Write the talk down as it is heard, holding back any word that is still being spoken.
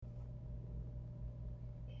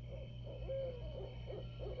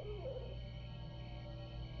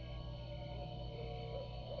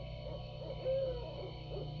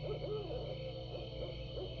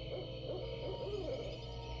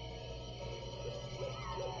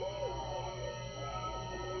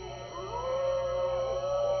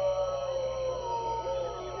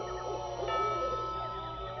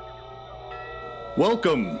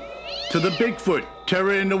Welcome to the Bigfoot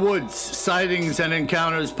Terror in the Woods Sightings and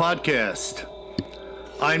Encounters podcast.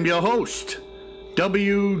 I'm your host,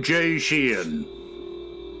 W.J. Sheehan.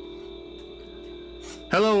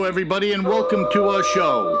 Hello, everybody, and welcome to our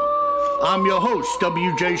show. I'm your host,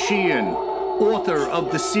 W.J. Sheehan, author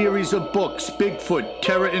of the series of books Bigfoot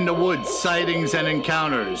Terror in the Woods Sightings and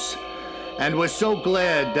Encounters. And we're so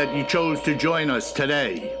glad that you chose to join us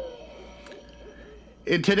today.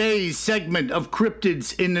 In today's segment of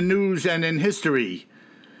Cryptids in the News and in History,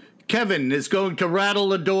 Kevin is going to rattle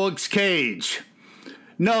the dog's cage.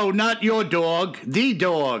 No, not your dog, the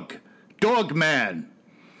dog, Dogman.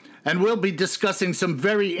 And we'll be discussing some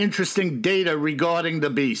very interesting data regarding the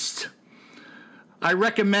beast. I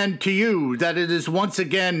recommend to you that it is once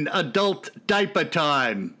again adult diaper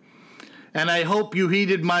time. And I hope you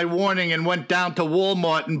heeded my warning and went down to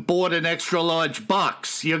Walmart and bought an extra large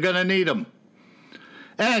box. You're going to need them.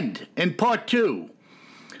 And in part 2,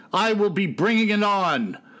 I will be bringing it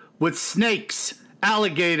on with snakes,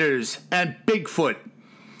 alligators, and Bigfoot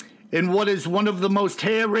in what is one of the most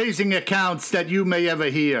hair-raising accounts that you may ever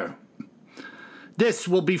hear. This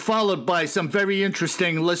will be followed by some very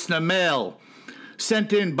interesting listener mail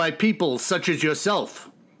sent in by people such as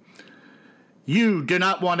yourself. You do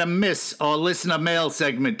not want to miss our listener mail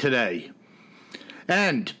segment today.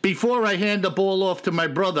 And before I hand the ball off to my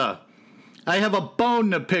brother, I have a bone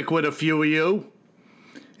to pick with a few of you.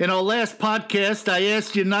 In our last podcast, I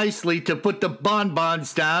asked you nicely to put the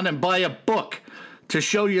bonbons down and buy a book to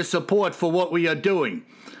show your support for what we are doing.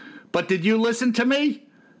 But did you listen to me?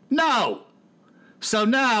 No. So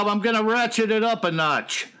now I'm going to ratchet it up a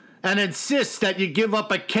notch and insist that you give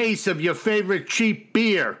up a case of your favorite cheap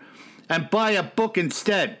beer and buy a book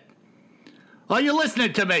instead. Are you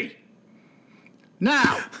listening to me?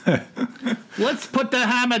 Now, let's put the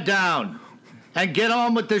hammer down and get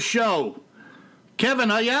on with the show. Kevin,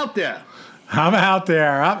 are you out there? I'm out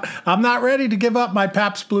there. I'm not ready to give up my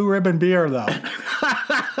Pabst Blue Ribbon beer, though.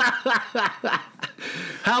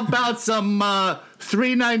 How about some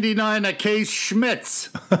 $3.99 a case Schmitz?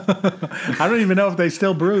 I don't even know if they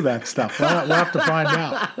still brew that stuff. We'll have to find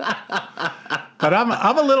out. But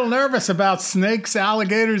I'm a little nervous about snakes,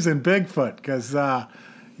 alligators, and Bigfoot because,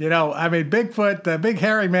 Bigfoot, the big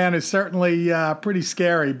hairy man is certainly pretty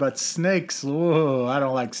scary, but snakes, I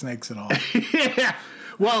don't like snakes at all. Yeah.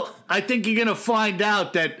 Well, I think you're going to find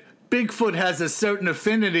out that Bigfoot has a certain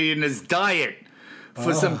affinity in his diet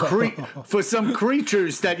for some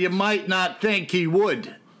creatures that you might not think he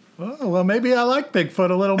would. Oh, well, maybe I like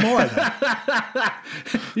Bigfoot a little more then.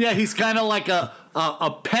 Yeah, he's kind of like a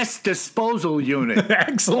pest disposal unit.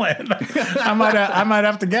 Excellent. I might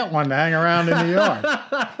have to get one to hang around in the yard.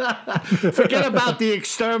 Forget about the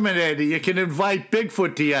exterminator. You can invite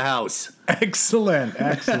Bigfoot to your house. Excellent.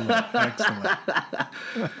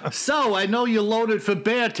 So, I know you're loaded for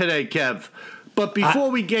bear today, Kev. But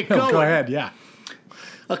before we get going... Go ahead, yeah.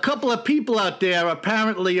 A couple of people out there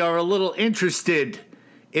apparently are a little interested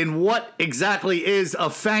in what exactly is a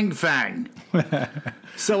fang-fang.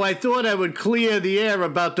 So I thought I would clear the air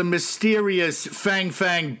about the mysterious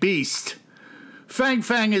fang-fang beast.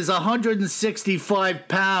 Fang-fang is a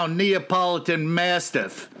 165-pound Neapolitan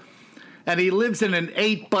Mastiff, and he lives in an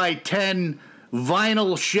 8x10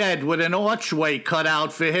 vinyl shed with an archway cut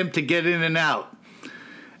out for him to get in and out.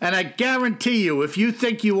 And I guarantee you, if you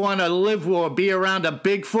think you want to live or be around a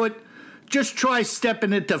Bigfoot, just try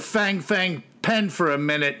stepping into Fang-Fang pen for a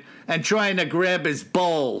minute and trying to grab his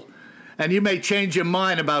bowl. And you may change your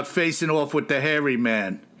mind about facing off with the hairy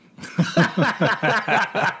man.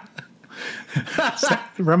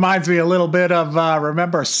 Reminds me a little bit of,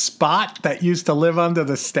 remember Spot that used to live under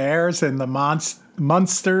the stairs in the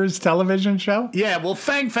Munsters television show? Yeah, well,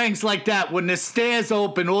 Fang-Fang's like that. When the stairs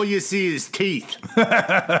open, all you see is teeth. All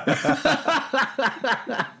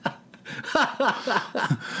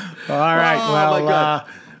right,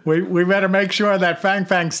 we better make sure that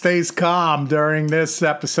Fang-Fang stays calm during this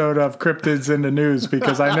episode of Cryptids in the News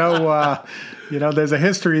because I know, there's a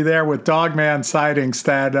history there with Dogman sightings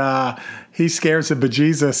that he scares the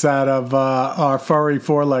bejesus out of our furry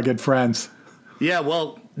four-legged friends. Yeah,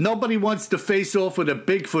 well, nobody wants to face off with a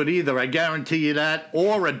Bigfoot either, I guarantee you that,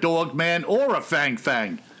 or a Dogman, or a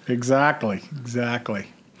Fang-Fang. Exactly.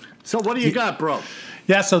 So what do you got, bro?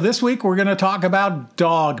 Yeah, so this week we're going to talk about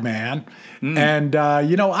Dogman. And,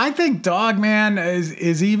 I think Dogman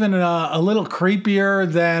is even a little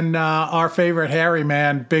creepier than our favorite hairy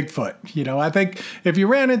man, Bigfoot. I think if you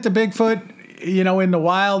ran into Bigfoot, in the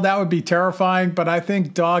wild, that would be terrifying, but I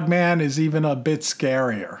think Dogman is even a bit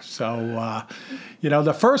scarier. So,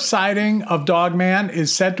 the first sighting of Dogman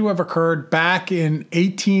is said to have occurred back in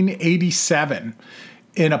 1887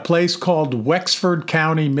 in a place called Wexford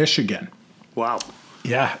County, Michigan. Wow.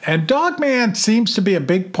 Yeah, and Dogman seems to be a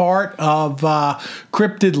big part of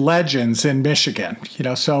cryptid legends in Michigan.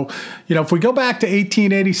 So if we go back to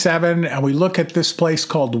 1887 and we look at this place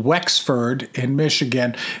called Wexford in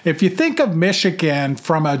Michigan, if you think of Michigan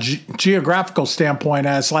from a geographical standpoint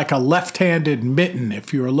as like a left-handed mitten,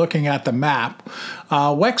 if you were looking at the map,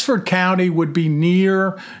 Wexford County would be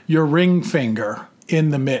near your ring finger in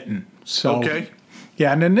the mitten. So, okay.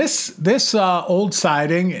 Yeah, and in this old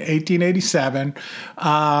sighting, 1887,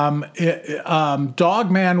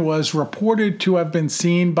 Dogman was reported to have been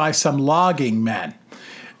seen by some logging men.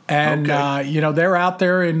 And, they're out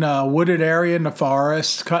there in a wooded area in the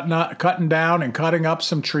forest, cutting down and cutting up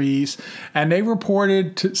some trees. And they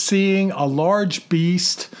reported seeing a large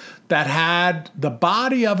beast that had the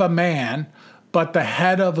body of a man, but the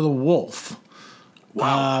head of the wolf.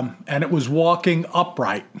 Wow. And it was walking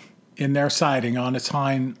upright in their sighting on its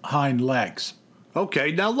hind legs.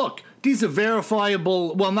 Okay, now look, these are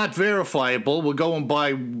verifiable, well, not verifiable, we're going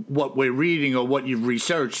by what we're reading or what you've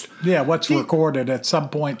researched. Yeah, what's recorded at some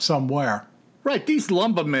point somewhere. Right, these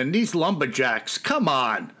lumbermen, these lumberjacks, come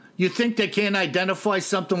on. You think they can't identify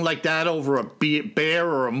something like that over a bear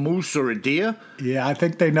or a moose or a deer? Yeah, I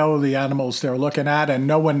think they know the animals they're looking at and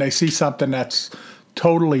know when they see something that's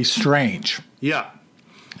totally strange. Yeah.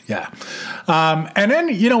 Yeah. And then,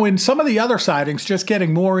 in some of the other sightings, just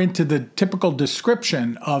getting more into the typical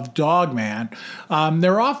description of Dogman,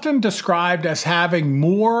 they're often described as having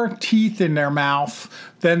more teeth in their mouth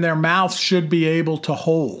than their mouth should be able to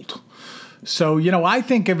hold. So, I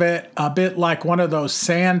think of it a bit like one of those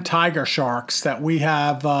sand tiger sharks that we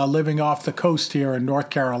have living off the coast here in North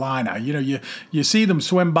Carolina. You see them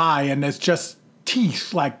swim by and it's just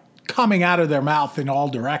teeth like coming out of their mouth in all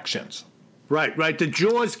directions. Right. The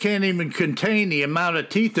jaws can't even contain the amount of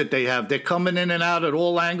teeth that they have. They're coming in and out at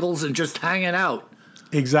all angles and just hanging out.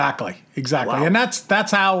 Exactly. Wow. And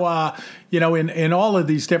that's how, in all of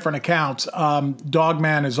these different accounts,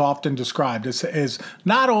 Dogman is often described as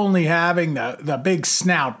not only having the big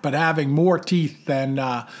snout, but having more teeth than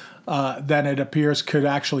it appears could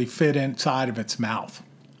actually fit inside of its mouth.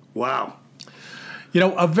 Wow.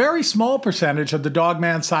 A very small percentage of the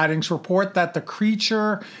Dogman sightings report that the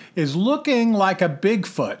creature is looking like a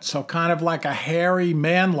Bigfoot, so kind of like a hairy,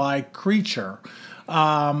 man-like creature,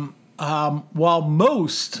 while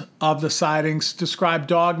most of the sightings describe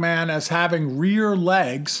Dogman as having rear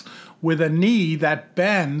legs with a knee that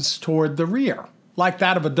bends toward the rear, like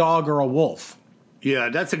that of a dog or a wolf. Yeah,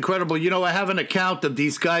 that's incredible. I have an account of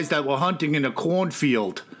these guys that were hunting in a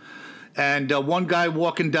cornfield. And one guy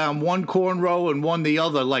walking down one corn row and one the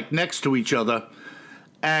other, like next to each other.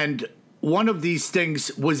 And one of these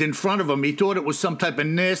things was in front of him. He thought it was some type of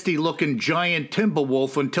nasty-looking giant timber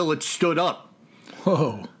wolf until it stood up.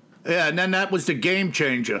 Whoa. Yeah, and then that was the game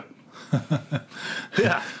changer.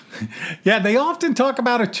 Yeah. Yeah, they often talk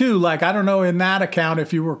about it too. Like, I don't know in that account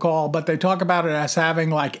if you recall, but they talk about it as having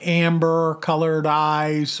like amber-colored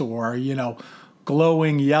eyes or,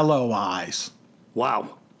 glowing yellow eyes.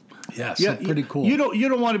 Wow. Yeah, so pretty cool. You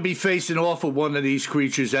don't want to be facing off with one of these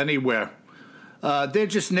creatures anywhere. They're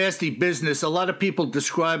just nasty business. A lot of people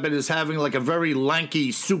describe it as having like a very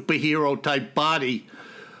lanky superhero type body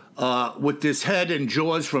with this head and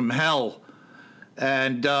jaws from hell,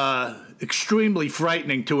 and extremely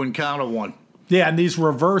frightening to encounter one. Yeah, and these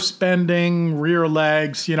reverse bending rear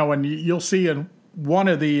legs, and you'll see in one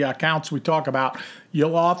of the accounts we talk about,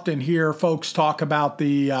 you'll often hear folks talk about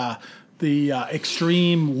the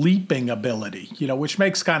extreme leaping ability, which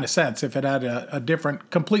makes kind of sense if it had a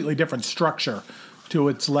completely different structure to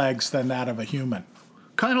its legs than that of a human.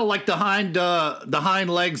 Kind of like the hind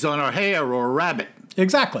legs on a hare or a rabbit.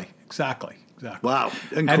 Exactly. Wow,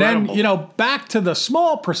 incredible. And then, back to the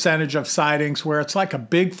small percentage of sightings where it's like a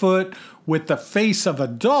Bigfoot with the face of a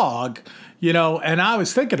dog, and I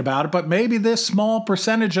was thinking about it, but maybe this small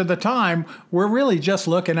percentage of the time, we're really just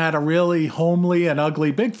looking at a really homely and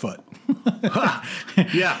ugly Bigfoot.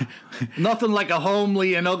 Yeah, nothing like a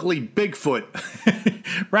homely and ugly Bigfoot.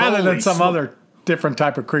 Rather than some other different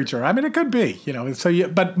type of creature. I mean, it could be,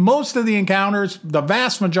 but most of the encounters, the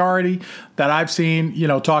vast majority that I've seen,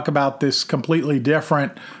 talk about this completely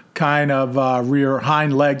different kind of rear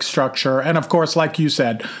hind leg structure. And of course, like you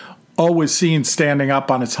said, always seen standing up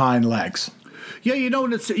on its hind legs. Yeah,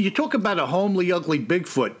 you talk about a homely, ugly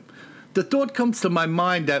Bigfoot. The thought comes to my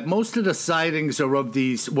mind that most of the sightings are of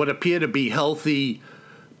these what appear to be healthy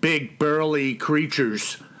big, burly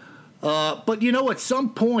creatures. But, at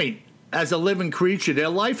some point, as a living creature, their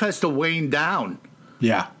life has to wane down.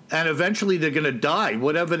 Yeah. And eventually they're going to die.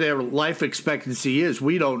 Whatever their life expectancy is,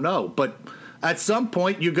 we don't know. But at some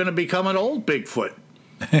point, you're going to become an old Bigfoot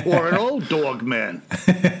or an old Dogman.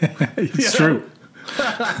 It's true.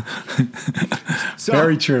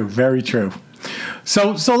 Very true. Very true.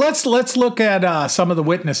 So let's look at some of the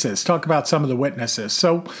witnesses. Talk about some of the witnesses.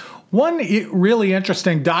 So one really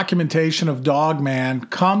interesting documentation of Dogman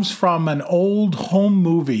comes from an old home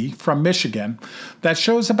movie from Michigan that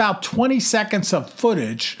shows about 20 seconds of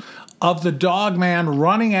footage of the Dogman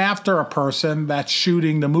running after a person that's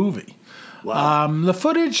shooting the movie. Wow. The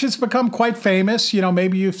footage has become quite famous.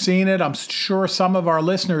 Maybe you've seen it. I'm sure some of our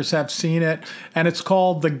listeners have seen it. And it's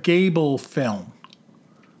called the Gable film.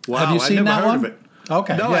 Wow, have you seen I never that heard one? of it.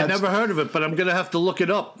 Okay. No, yeah, I never heard of it, but I'm going to have to look it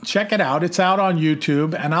up. Check it out. It's out on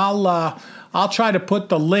YouTube, and I'll try to put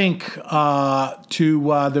the link to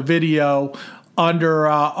the video under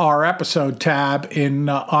our episode tab on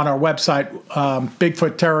our website,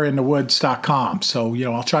 BigfootTerrorInTheWoods.com.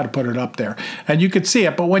 So, I'll try to put it up there. And you can see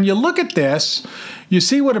it. But when you look at this, you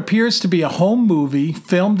see what appears to be a home movie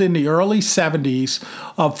filmed in the early 70s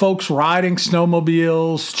of folks riding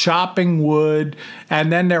snowmobiles, chopping wood, and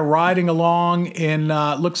then they're riding along in,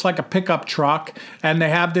 looks like a pickup truck, and they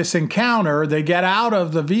have this encounter. They get out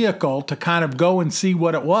of the vehicle to kind of go and see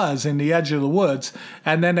what it was in the edge of the woods,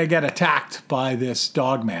 and then they get attacked by this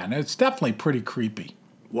Dogman. It's definitely pretty creepy.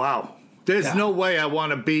 Wow. There's no way I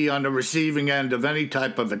want to be on the receiving end of any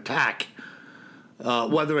type of attack.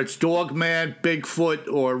 Whether it's Dogman, Bigfoot,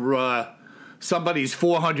 or somebody's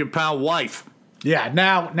 400-pound wife. Yeah,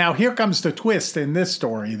 now here comes the twist in this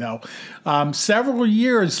story, though. Several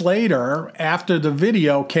years later, after the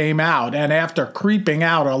video came out and after creeping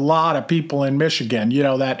out a lot of people in Michigan,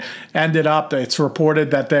 that ended up, it's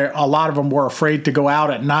reported that a lot of them were afraid to go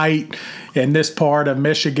out at night in this part of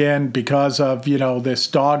Michigan because of, this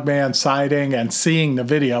Dogman sighting and seeing the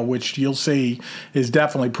video, which you'll see is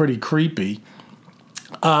definitely pretty creepy.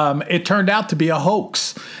 It turned out to be a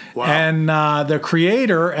hoax. Wow. And the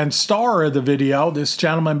creator and star of the video, this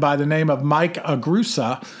gentleman by the name of Mike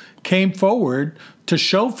Agrusa, came forward to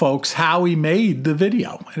show folks how he made the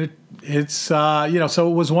video. And it's so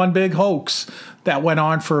it was one big hoax that went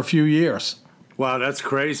on for a few years. Wow, that's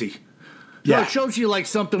crazy. Yeah. So it shows you like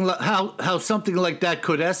something how something like that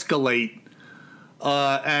could escalate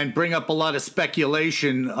and bring up a lot of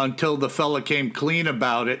speculation until the fella came clean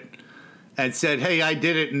about it and said, "Hey, I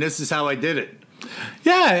did it, and this is how I did it."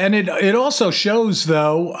 Yeah, and it also shows,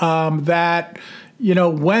 though, that,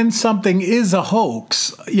 when something is a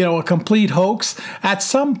hoax, a complete hoax, at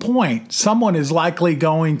some point, someone is likely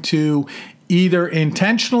going to either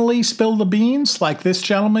intentionally spill the beans like this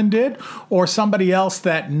gentleman did, or somebody else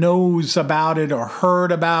that knows about it or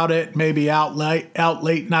heard about it, maybe out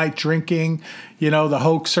late night drinking, the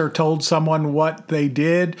hoaxer told someone what they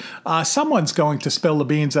did. Someone's going to spill the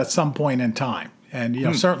beans at some point in time, and,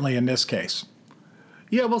 certainly in this case.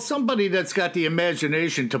 Yeah, well, somebody that's got the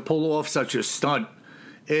imagination to pull off such a stunt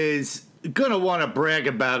is going to want to brag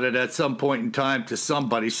about it at some point in time to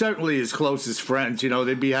somebody, certainly his closest friends.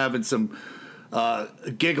 They'd be having some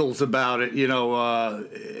giggles about it,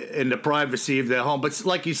 in the privacy of their home. But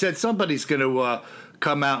like you said, somebody's going to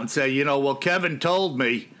come out and say, well, Kevin told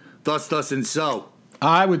me thus, and so.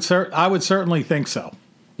 I would certainly think so.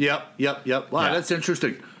 Yep. Wow, yeah. That's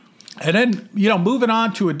interesting. And then, moving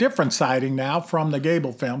on to a different sighting now from the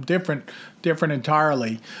Gable film, different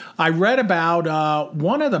entirely. I read about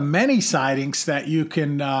one of the many sightings that you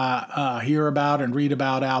can hear about and read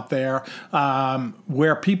about out there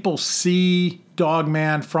where people see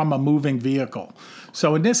Dogman from a moving vehicle.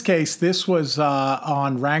 So in this case, this was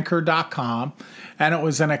on Ranker.com, and it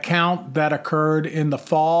was an account that occurred in the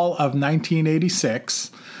fall of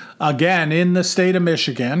 1986. Again, in the state of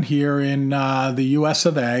Michigan, here in the U.S.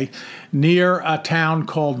 of A., near a town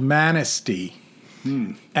called Manistee.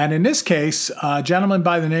 And in this case, a gentleman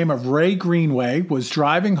by the name of Ray Greenway was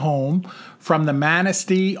driving home from the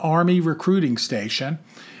Manistee Army recruiting station.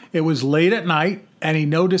 It was late at night, and he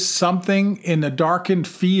noticed something in the darkened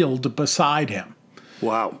field beside him.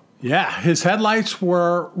 Wow. Yeah, his headlights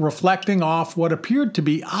were reflecting off what appeared to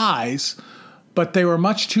be eyes, but they were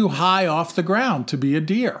much too high off the ground to be a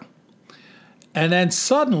deer. And then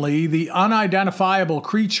suddenly, the unidentifiable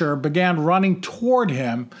creature began running toward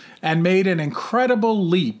him and made an incredible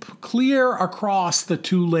leap clear across the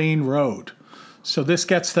 2-lane road. So this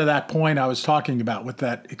gets to that point I was talking about with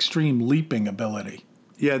that extreme leaping ability.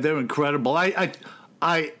 Yeah, they're incredible.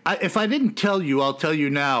 if I didn't tell you, I'll tell you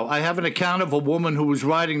now. I have an account of a woman who was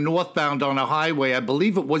riding northbound on a highway. I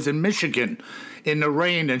believe it was in Michigan in the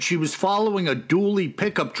rain, and she was following a dually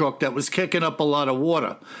pickup truck that was kicking up a lot of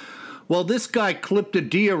water. Well, this guy clipped a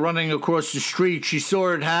deer running across the street. She saw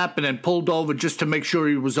it happen and pulled over just to make sure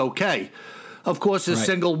he was okay. Of course, a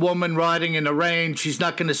single woman riding in the rain, she's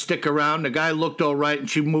not going to stick around. The guy looked all right, and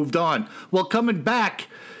she moved on. Well, coming back,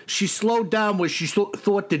 she slowed down where she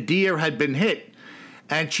thought the deer had been hit,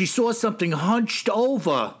 and she saw something hunched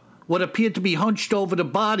over, what appeared to be hunched over the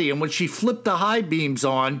body. And when she flipped the high beams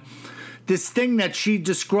on, this thing that she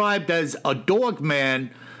described as a dog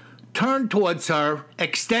man turned towards her,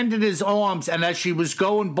 extended his arms, and as she was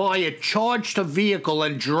going by, it charged her vehicle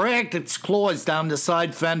and dragged its claws down the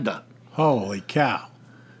side fender. Holy cow.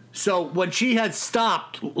 So when she had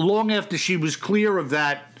stopped, long after she was clear of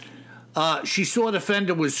that, she saw the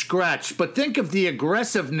fender was scratched. But think of the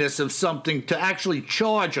aggressiveness of something to actually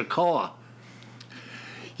charge a car.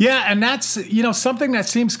 Yeah, and that's, something that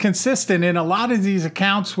seems consistent in a lot of these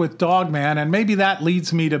accounts with Dogman, and maybe that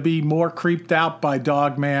leads me to be more creeped out by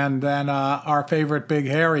Dogman than our favorite big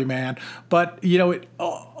hairy man. But,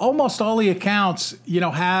 almost all the accounts,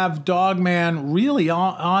 have Dogman really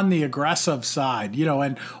on the aggressive side,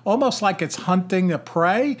 and almost like it's hunting the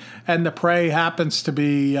prey, and the prey happens to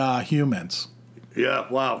be humans. Yeah,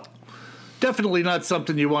 wow. Definitely not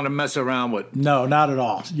something you want to mess around with. No, not at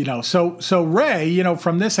all. So Ray,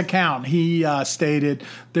 from this account, he stated,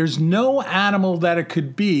 "There's no animal that it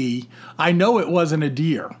could be. I know it wasn't a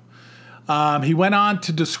deer." He went on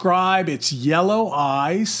to describe its yellow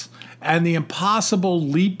eyes and the impossible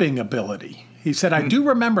leaping ability. He said, "I do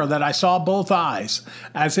remember that I saw both eyes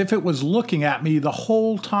as if it was looking at me the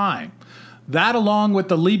whole time. That, along with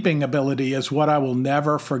the leaping ability, is what I will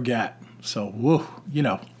never forget." So, woo,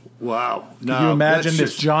 Wow. No, can you imagine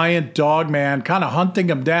this giant dog man kind of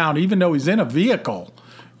hunting him down, even though he's in a vehicle,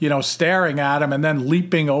 staring at him and then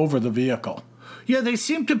leaping over the vehicle? Yeah, they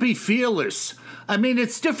seem to be fearless. I mean,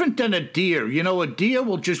 it's different than a deer. A deer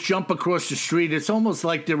will just jump across the street. It's almost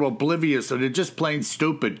like they're oblivious or they're just plain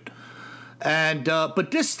stupid. And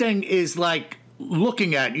but this thing is like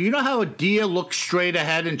looking at you. You know how a deer looks straight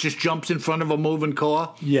ahead and just jumps in front of a moving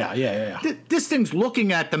car? Yeah. This thing's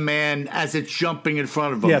looking at the man as it's jumping in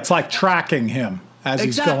front of him. Yeah, it's like tracking him as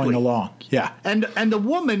he's going along. Yeah. And the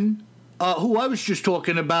woman who I was just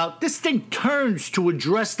talking about, this thing turns to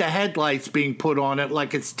address the headlights being put on it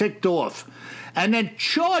like it's ticked off, and then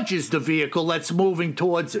charges the vehicle that's moving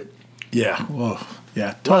towards it. Yeah. Whoa.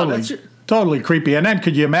 Yeah, totally. Wow, totally creepy. And then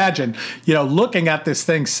could you imagine, looking at this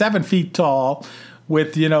thing 7 feet tall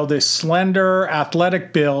with, this slender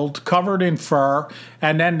athletic build covered in fur,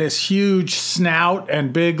 and then this huge snout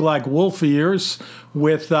and big like wolf ears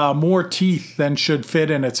with more teeth than should fit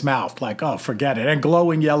in its mouth. Like, oh, forget it. And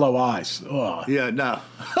glowing yellow eyes. Ugh. Yeah, no.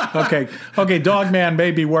 Okay, Dogman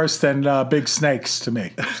may be worse than big snakes to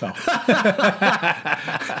me. So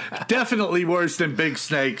definitely worse than big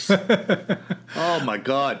snakes. Oh, my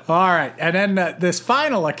God. All right. And then this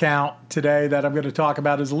final account today that I'm going to talk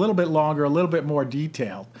about is a little bit longer, a little bit more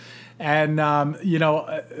detailed. And,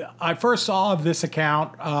 I first saw this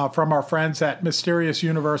account from our friends at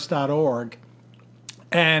mysteriousuniverse.org.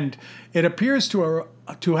 And it appears to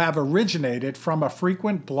have originated from a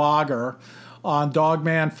frequent blogger on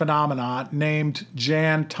Dogman phenomena named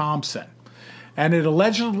Jan Thompson. And it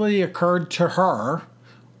allegedly occurred to her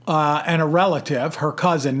and a relative, her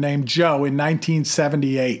cousin, named Joe, in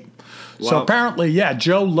 1978. Wow. So apparently,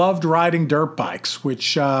 Joe loved riding dirt bikes,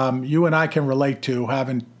 which you and I can relate to,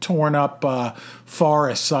 having torn up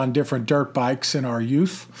forests on different dirt bikes in our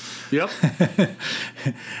youth. Yep.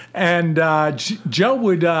 And Joe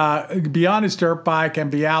would be on his dirt bike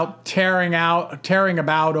and be out tearing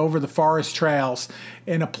about over the forest trails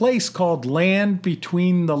in a place called Land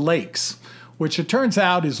Between the Lakes, which it turns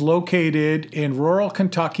out is located in rural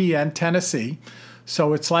Kentucky and Tennessee.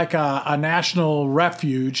 So it's like a national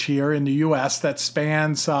refuge here in the U.S. that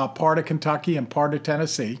spans part of Kentucky and part of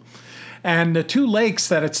Tennessee. And the two lakes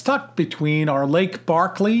that it's tucked between are Lake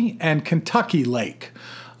Barkley and Kentucky Lake.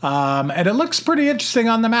 And it looks pretty interesting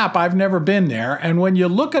on the map. I've never been there. And when you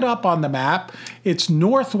look it up on the map, it's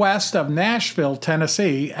northwest of Nashville,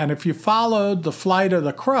 Tennessee. And if you followed the flight of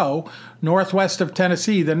the crow, northwest of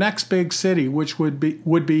Tennessee, the next big city, which would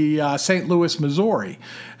be St. Louis, Missouri.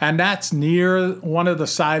 And that's near one of the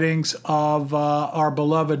sightings of our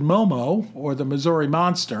beloved Momo, or the Missouri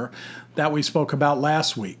Monster, that we spoke about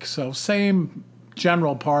last week. So same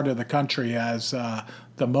general part of the country as the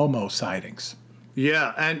Momo sightings.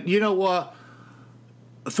 Yeah, and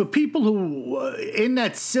for people who in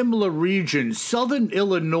that similar region, southern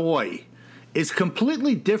Illinois is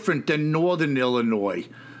completely different than northern Illinois.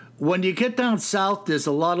 When you get down south, there's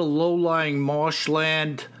a lot of low-lying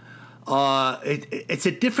marshland. It's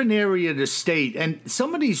a different area of the state. And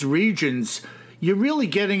some of these regions, you're really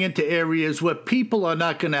getting into areas where people are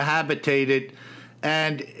not going to habitate it.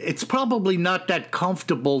 And it's probably not that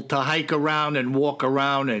comfortable to hike around and walk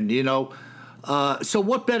around. And, so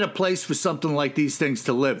what better place for something like these things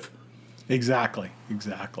to live? Exactly.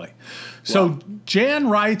 So Jan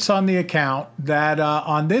writes on the account that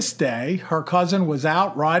on this day, her cousin was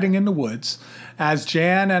out riding in the woods as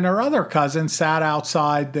Jan and her other cousin sat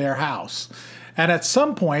outside their house. And at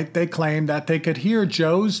some point, they claimed that they could hear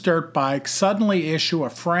Joe's dirt bike suddenly issue a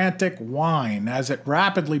frantic whine as it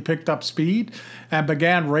rapidly picked up speed and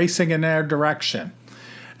began racing in their direction.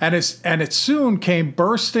 And it soon came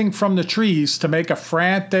bursting from the trees to make a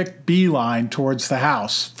frantic beeline towards the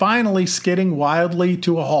house, finally skidding wildly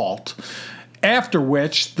to a halt, after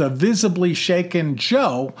which the visibly shaken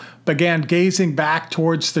Joe began gazing back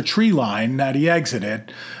towards the tree line that he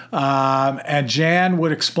exited, and Jan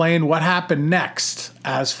would explain what happened next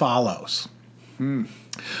as follows.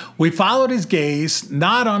 We followed his gaze,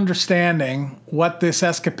 not understanding what this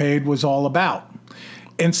escapade was all about.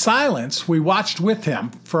 In silence, we watched with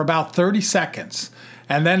him for about 30 seconds,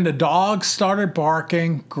 and then the dog started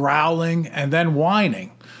barking, growling, and then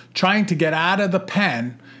whining, trying to get out of the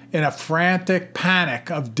pen in a frantic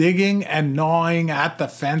panic of digging and gnawing at the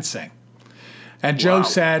fencing. And Joe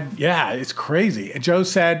said, yeah, it's crazy. And Joe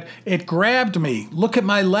said, it grabbed me. Look at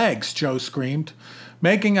my legs, Joe screamed,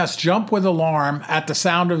 making us jump with alarm at the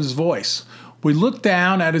sound of his voice. We looked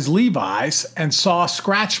down at his Levi's and saw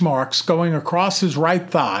scratch marks going across his right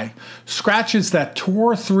thigh, scratches that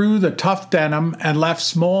tore through the tough denim and left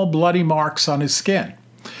small bloody marks on his skin.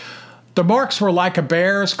 The marks were like a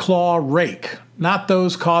bear's claw rake, not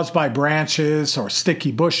those caused by branches or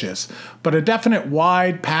sticky bushes, but a definite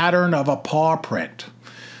wide pattern of a paw print.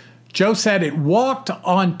 Joe said it walked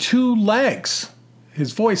on two legs.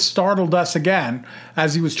 His voice startled us again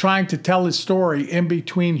as he was trying to tell his story in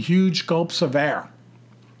between huge gulps of air.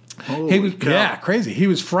 Crazy. He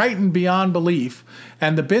was frightened beyond belief,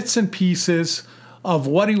 and the bits and pieces of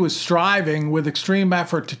what he was striving with extreme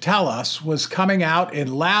effort to tell us was coming out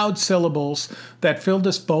in loud syllables that filled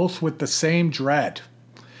us both with the same dread.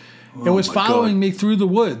 It was following me through the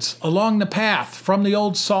woods, along the path, from the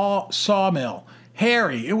old sawmill.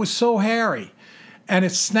 Hairy. It was so hairy. And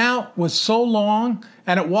its snout was so long,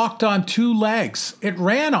 and it walked on two legs. It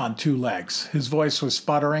ran on two legs. His voice was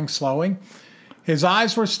sputtering, slowing. His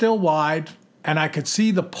eyes were still wide, and I could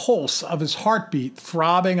see the pulse of his heartbeat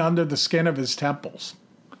throbbing under the skin of his temples.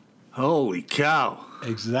 Holy cow.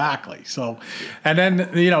 Exactly. So, and then,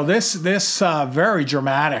 this very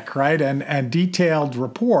dramatic, right, and detailed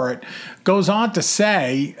report goes on to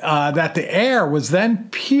say that the air was then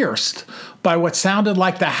pierced by what sounded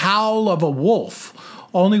like the howl of a wolf,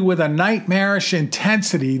 only with a nightmarish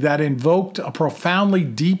intensity that invoked a profoundly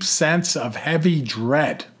deep sense of heavy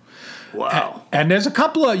dread. Wow. And there's a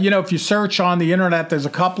couple of, if you search on the internet, there's a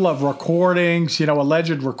couple of recordings,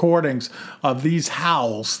 alleged recordings of these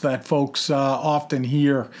howls that folks often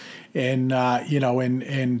hear in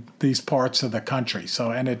these parts of the country.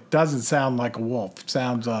 So, and it doesn't sound like a wolf. It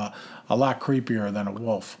sounds a lot creepier than a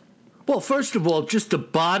wolf. Well, first of all, just the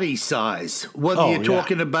body size. Whether you're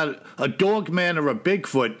talking about a dogman or a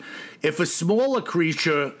Bigfoot, if a smaller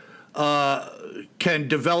creature can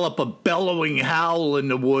develop a bellowing howl in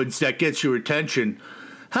the woods that gets your attention,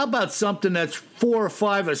 how about something that's 4 or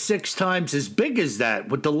 5 or 6 times as big as that,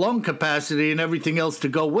 with the lung capacity and everything else to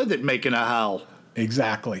go with it, making a howl?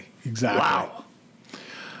 Exactly. Wow.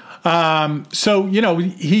 So,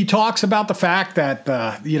 he talks about the fact that,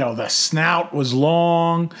 the snout was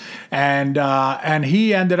long, and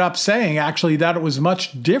he ended up saying, actually, that it was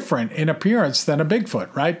much different in appearance than a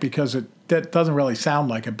Bigfoot, right? Because that doesn't really sound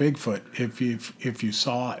like a Bigfoot if you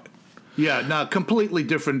saw it. Yeah, no, completely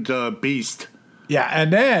different beast. Yeah,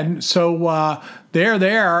 and then, so they're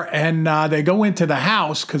there, and they go into the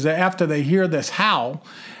house, because after they hear this howl,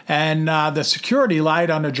 and the security light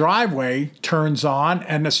on the driveway turns on,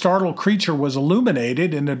 and the startled creature was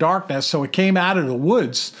illuminated in the darkness, so it came out of the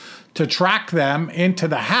woods to track them into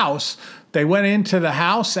the house. They went into the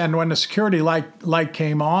house, and when the security light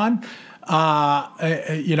came on, the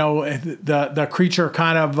creature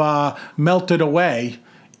kind of melted away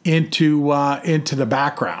into the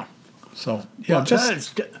background. So,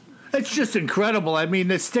 it's just incredible. I mean,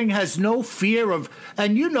 this thing has no fear of,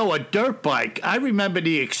 and a dirt bike. I remember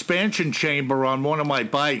the expansion chamber on one of my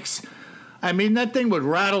bikes. I mean, that thing would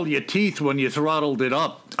rattle your teeth when you throttled it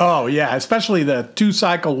up. Oh, yeah, especially the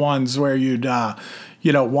 2-cycle ones where you'd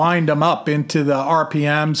wind them up into the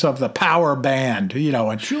RPMs of the power band,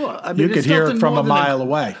 and Sure. I mean, you could hear it from a mile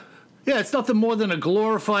away. Yeah, it's nothing more than a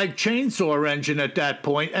glorified chainsaw engine at that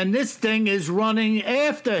point, and this thing is running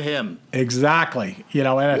after him. Exactly. And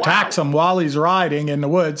attacks him while he's riding in the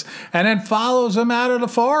woods, and then follows him out of the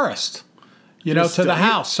forest, to the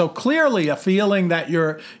house. So clearly a feeling that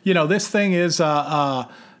this thing is top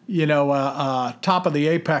of the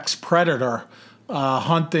apex predator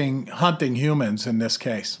hunting humans in this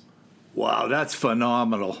case. Wow, that's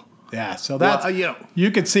phenomenal. Yeah, so that's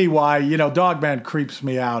you could see why Dogman creeps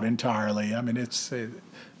me out entirely. I mean, it's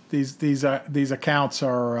these accounts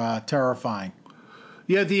are terrifying.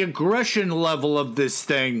 Yeah, the aggression level of this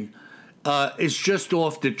thing is just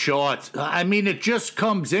off the charts. I mean, it just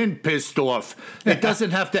comes in pissed off. It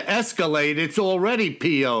doesn't have to escalate. It's already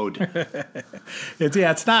PO'd.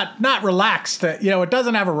 It's not relaxed. It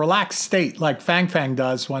doesn't have a relaxed state like Fang Fang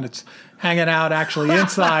does when it's hanging out actually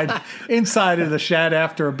inside of the shed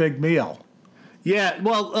after a big meal. Yeah,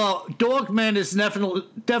 well, Dogman is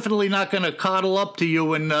definitely not going to coddle up to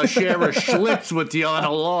you and share a Schlitz with you on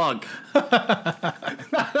a log.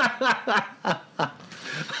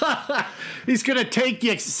 He's going to take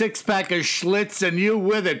you a 6-pack of Schlitz and you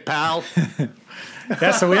with it, pal.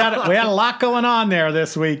 Yeah, so we had a lot going on there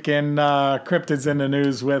this week in Cryptids in the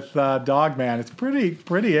News with Dogman. It's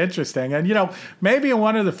pretty interesting. And, maybe in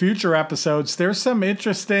one of the future episodes, there's some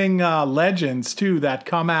interesting legends, too, that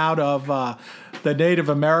come out of the Native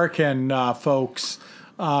American folks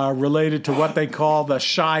related to what they call the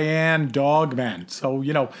Cheyenne Dogmen. So,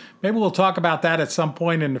 maybe we'll talk about that at some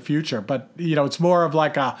point in the future. But, it's more of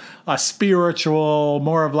like a spiritual,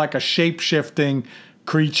 more of like a shape-shifting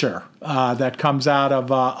creature that comes out of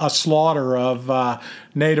a slaughter of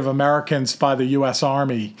Native Americans by the U.S.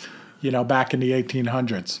 Army, back in the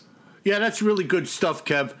 1800s. Yeah, that's really good stuff,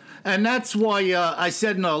 Kev. And that's why I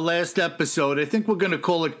said in our last episode, I think we're going to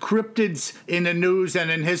call it Cryptids in the News and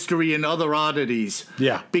in History and Other Oddities.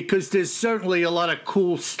 Yeah. Because there's certainly a lot of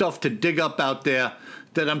cool stuff to dig up out there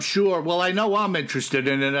that I'm sure, well, I know I'm interested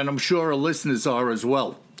in it, and I'm sure our listeners are as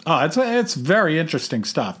well. Oh, it's very interesting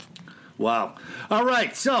stuff. Wow. All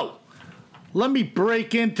right, so let me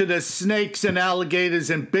break into the snakes and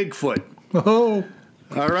alligators and Bigfoot. Oh.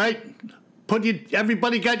 All right.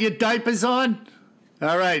 Everybody got your diapers on?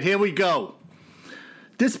 All right, here we go.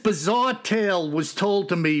 This bizarre tale was told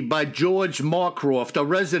to me by George Marcroft, a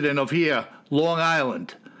resident of here, Long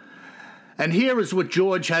Island. And here is what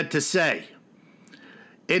George had to say.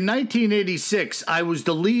 In 1986, I was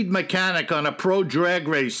the lead mechanic on a pro drag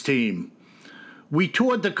race team. We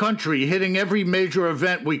toured the country, hitting every major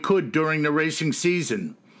event we could during the racing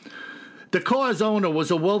season. The car's owner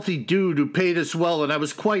was a wealthy dude who paid us well, and I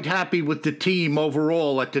was quite happy with the team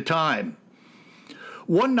overall at the time.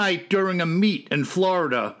 One night during a meet in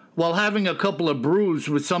Florida, while having a couple of brews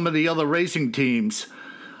with some of the other racing teams,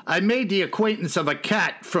 I made the acquaintance of a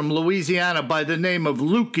cat from Louisiana by the name of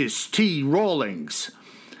Lucas T. Rawlings.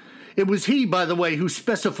 It was he, by the way, who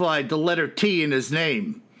specified the letter T in his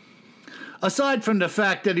name. Aside from the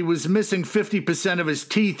fact that he was missing 50% of his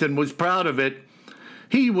teeth and was proud of it,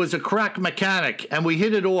 he was a crack mechanic, and we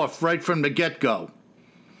hit it off right from the get-go.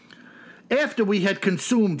 After we had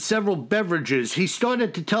consumed several beverages, he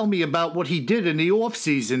started to tell me about what he did in the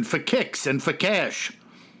off-season for kicks and for cash.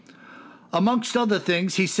 Amongst other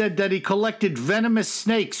things, he said that he collected venomous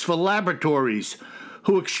snakes for laboratories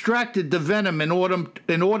who extracted the venom in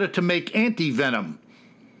order to make anti-venom.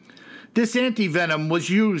 This anti-venom was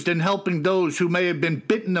used in helping those who may have been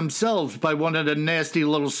bitten themselves by one of the nasty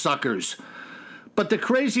little suckers. But the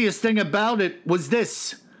craziest thing about it was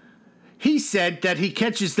this. He said that he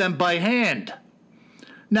catches them by hand.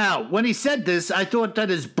 Now, when he said this, I thought that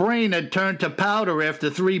his brain had turned to powder after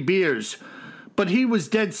 3 beers, but he was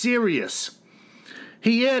dead serious.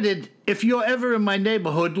 He added, "If you're ever in my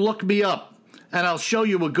neighborhood, look me up, and I'll show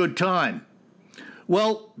you a good time."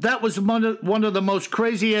 Well, that was one of the most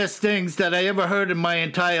crazy-ass things that I ever heard in my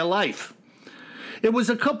entire life. It was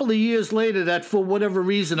a couple of years later that, for whatever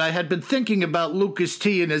reason, I had been thinking about Lucas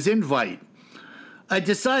T. and his invite. I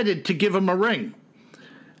decided to give him a ring.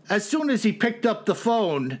 As soon as he picked up the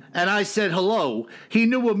phone and I said hello, he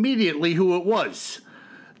knew immediately who it was.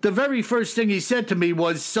 The very first thing he said to me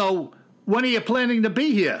was, "So, when are you planning to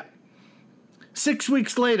be here?" 6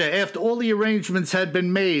 weeks later, after all the arrangements had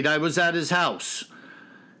been made, I was at his house.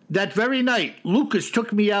 That very night, Lucas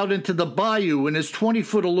took me out into the bayou in his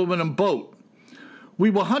 20-foot aluminum boat. We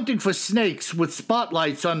were hunting for snakes with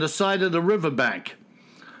spotlights on the side of the riverbank.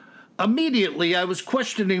 Immediately, I was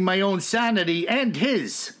questioning my own sanity and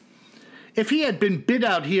his. If he had been bit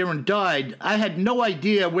out here and died, I had no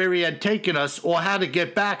idea where he had taken us or how to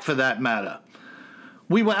get back for that matter.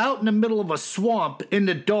 We were out in the middle of a swamp in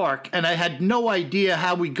the dark, and I had no idea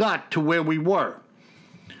how we got to where we were.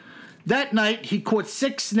 That night, he caught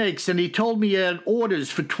 6 snakes, and he told me he had orders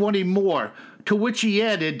for 20 more, to which he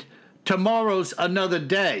added, "Tomorrow's another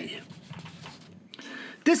day."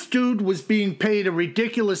 This dude was being paid a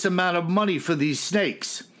ridiculous amount of money for these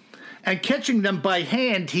snakes, and catching them by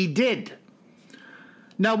hand he did.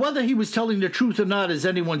 Now, whether he was telling the truth or not is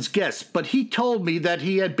anyone's guess, but he told me that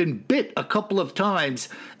he had been bit a couple of times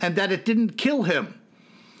and that it didn't kill him.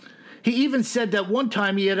 He even said that one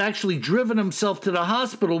time he had actually driven himself to the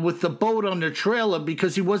hospital with the boat on the trailer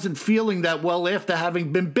because he wasn't feeling that well after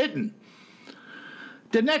having been bitten.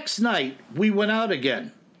 The next night, we went out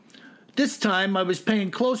again. This time, I was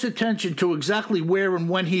paying close attention to exactly where and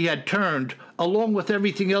when he had turned, along with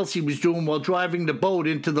everything else he was doing while driving the boat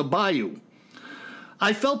into the bayou.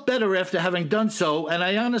 I felt better after having done so, and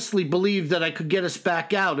I honestly believed that I could get us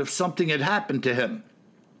back out if something had happened to him.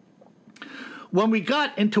 When we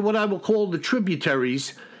got into what I will call the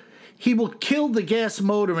tributaries, he will kill the gas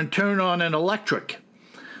motor and turn on an electric.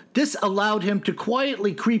 This allowed him to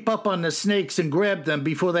quietly creep up on the snakes and grab them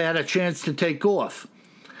before they had a chance to take off.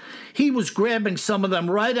 He was grabbing some of them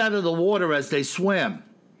right out of the water as they swam.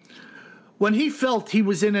 When he felt he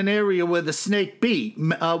was in an area where a snake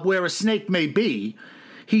may be,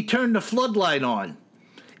 he turned the floodlight on.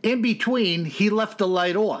 In between, he left the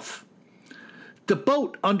light off. The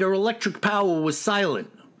boat under electric power was silent.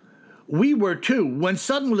 We were too, when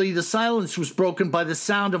suddenly the silence was broken by the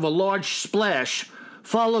sound of a large splash,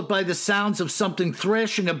 followed by the sounds of something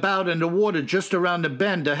thrashing about in the water just around the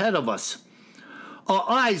bend ahead of us. Our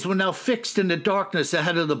eyes were now fixed in the darkness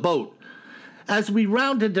ahead of the boat. As we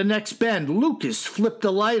rounded the next bend, Lucas flipped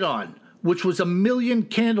the light on, which was a 1,000,000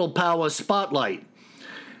 candle power spotlight.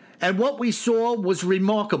 And what we saw was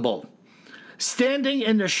remarkable. Standing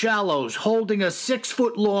in the shallows, holding a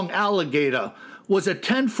 6-foot-long alligator, was a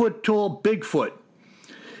 10-foot-tall Bigfoot.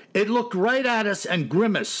 It looked right at us and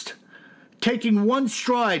grimaced. Taking one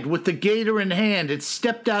stride with the gator in hand, it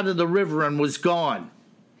stepped out of the river and was gone.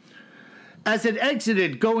 As it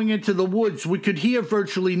exited, going into the woods, we could hear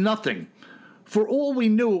virtually nothing. For all we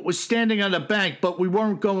knew, it was standing on a bank, but we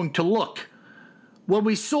weren't going to look. When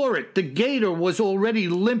we saw it, the gator was already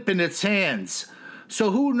limp in its hands,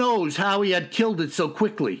 so who knows how he had killed it so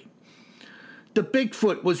quickly. The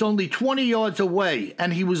Bigfoot was only 20 yards away,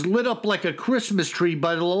 and he was lit up like a Christmas tree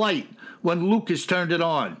by the light when Lucas turned it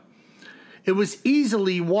on. It was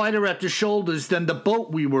easily wider at the shoulders than the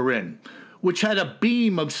boat we were in, which had a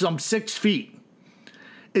beam of some 6 feet.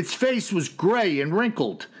 Its face was gray and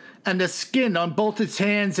wrinkled, and the skin on both its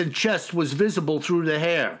hands and chest was visible through the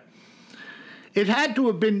hair. It had to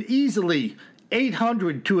have been easily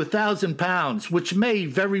 800 to 1,000 pounds, which may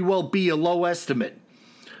very well be a low estimate.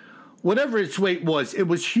 Whatever its weight was, it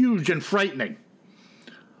was huge and frightening.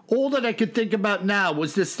 All that I could think about now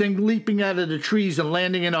was this thing leaping out of the trees and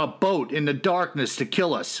landing in our boat in the darkness to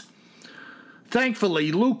kill us.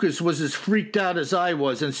 Thankfully, Lucas was as freaked out as I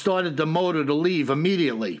was and started the motor to leave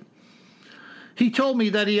immediately. He told me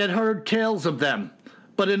that he had heard tales of them,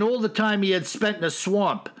 but in all the time he had spent in a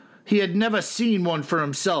swamp, he had never seen one for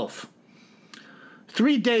himself.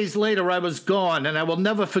 3 days later, I was gone, and I will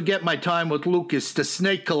never forget my time with Lucas, the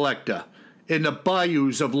snake collector, in the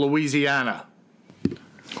bayous of Louisiana.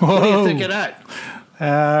 Whoa. What do you think of that?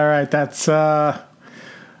 All right,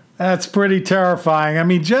 that's pretty terrifying. I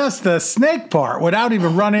mean, just the snake part, without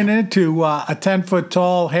even running into a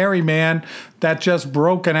 10-foot-tall hairy man that just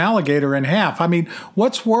broke an alligator in half. I mean,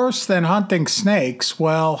 what's worse than hunting snakes?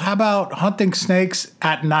 Well, how about hunting snakes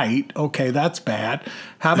at night? Okay, that's bad.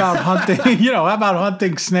 How about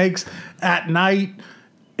hunting snakes at night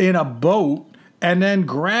in a boat and then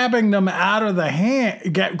grabbing them out of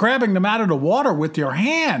the water with your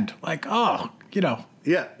hand? Like,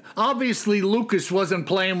 Yeah. Obviously, Lucas wasn't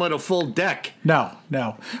playing with a full deck. No.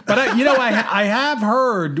 But, I have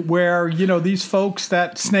heard where, these folks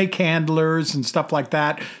that snake handlers and stuff like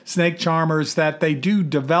that, snake charmers, that they do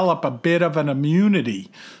develop a bit of an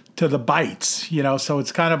immunity to the bites, so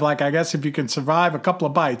it's kind of like, I guess, if you can survive a couple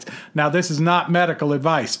of bites. Now, this is not medical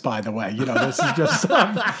advice, by the way. This is just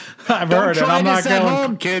I've heard it. I'm not going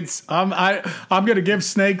home, kids. I'm going to give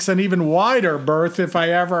snakes an even wider berth if I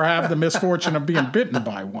ever have the misfortune of being bitten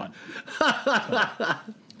by one.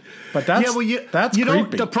 But that's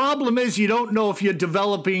creepy. The problem is you don't know if you're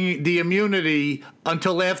developing the immunity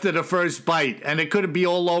until after the first bite, and it could be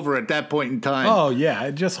all over at that point in time. Oh yeah,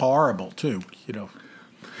 it's just horrible too.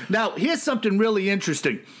 Now, here's something really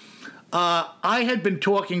interesting. I had been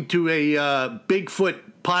talking to a Bigfoot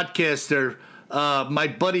podcaster, my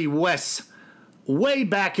buddy Wes, way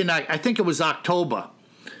back in, I think it was October.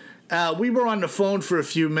 We were on the phone for a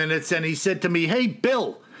few minutes, and he said to me, "Hey,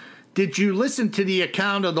 Bill, did you listen to the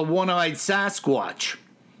account of the one-eyed Sasquatch?"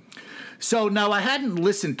 So now I hadn't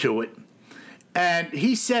listened to it, and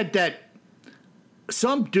he said that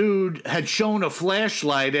some dude had shown a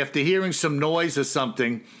flashlight after hearing some noise or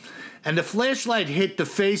something, and the flashlight hit the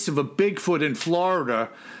face of a Bigfoot in Florida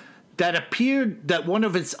that appeared that one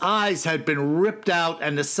of its eyes had been ripped out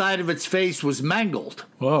and the side of its face was mangled.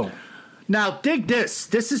 Whoa. Now, dig this.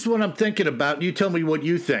 This is what I'm thinking about. You tell me what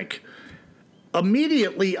you think.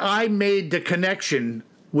 Immediately, I made the connection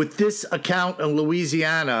with this account in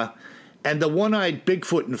Louisiana and the one-eyed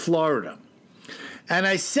Bigfoot in Florida. And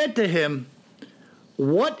I said to him,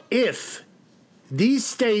 what if these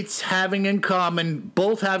states having in common,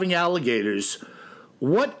 both having alligators,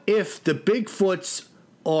 what if the Bigfoots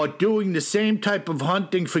are doing the same type of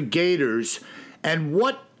hunting for gators, and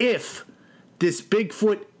what if this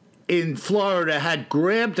Bigfoot in Florida had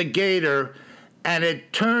grabbed a gator and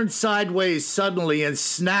it turned sideways suddenly and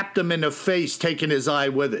snapped him in the face, taking his eye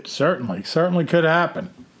with it? Certainly could happen.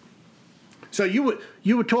 So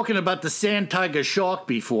you were talking about the sand tiger shark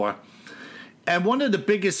before. And one of the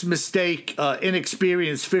biggest mistake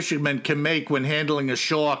inexperienced fishermen can make when handling a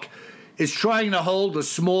shark is trying to hold a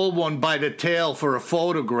small one by the tail for a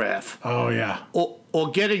photograph. Oh, yeah.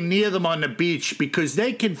 Or getting near them on the beach, because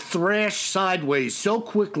they can thrash sideways so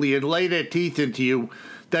quickly and lay their teeth into you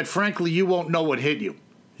that, frankly, you won't know what hit you.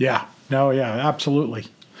 Yeah. No, yeah, absolutely.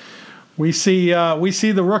 We see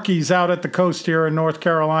the rookies out at the coast here in North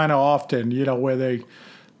Carolina often, where they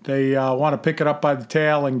want to pick it up by the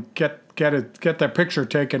tail and get their picture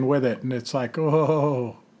taken with it, and it's like,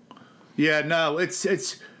 oh. Yeah, no,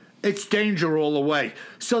 it's danger all the way.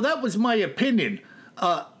 So that was my opinion.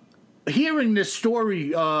 Hearing this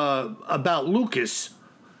story about Lucas,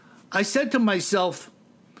 I said to myself,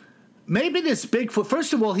 maybe this Bigfoot,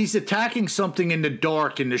 first of all, he's attacking something in the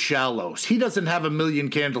dark in the shallows. He doesn't have a million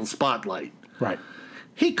candle spotlight. Right.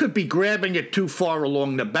 He could be grabbing it too far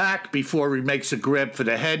along the back before he makes a grab for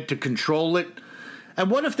the head to control it. And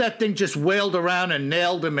what if that thing just wailed around and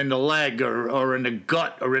nailed him in the leg or in the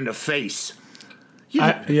gut or in the face?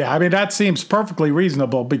 I mean, that seems perfectly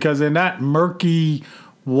reasonable, because in that murky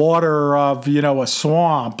water of, a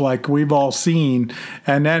swamp like we've all seen,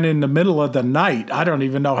 and then in the middle of the night, I don't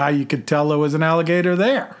even know how you could tell there was an alligator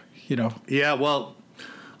there, Yeah, well,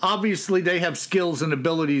 obviously they have skills and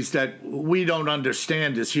abilities that we don't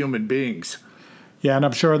understand as human beings. Yeah, and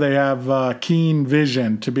I'm sure they have keen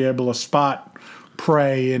vision to be able to spot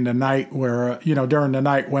prey in the night where, during the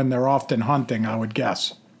night when they're often hunting, I would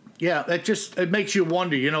guess. Yeah, it makes you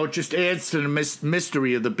wonder, it just adds to the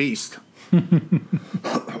mystery of the beast.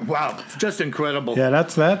 Wow, just incredible. Yeah,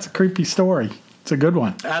 that's a creepy story. It's a good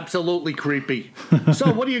one. Absolutely creepy.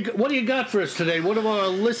 So what do you got for us today? What are our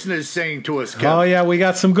listeners saying to us, Kev? Oh, yeah, we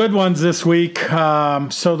got some good ones this week.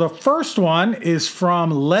 So the first one is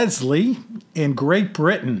from Leslie in Great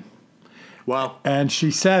Britain. Wow. And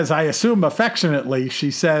she says, I assume affectionately, she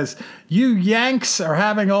says, "You Yanks are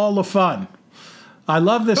having all the fun. I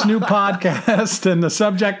love this new podcast, and the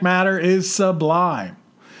subject matter is sublime."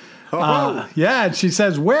 Yeah, and she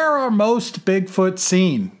says, "Where are most Bigfoot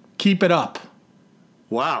seen? Keep it up."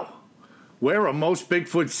 Wow. Where are most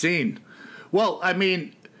Bigfoot seen? Well, I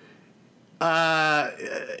mean,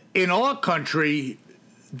 in our country,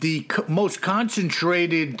 the most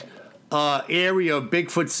concentrated area of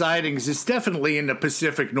Bigfoot sightings is definitely in the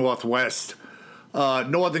Pacific Northwest.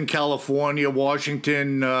 Northern California,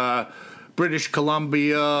 Washington, British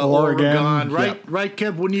Columbia, Oregon, right? Yep. Right,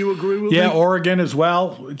 Kev? Wouldn't you agree with me? Yeah, Oregon as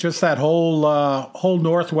well. Just that whole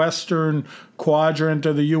northwestern quadrant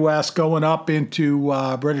of the U.S. going up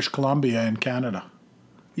into British Columbia and Canada.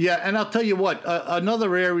 Yeah, and I'll tell you what,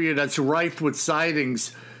 another area that's rife with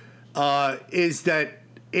sightings is that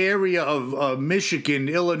area of Michigan,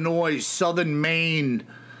 Illinois, southern Maine.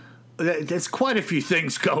 There's quite a few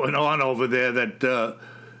things going on over there that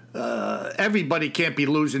everybody can't be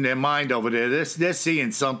losing their mind over there. They're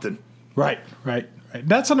seeing something. Right.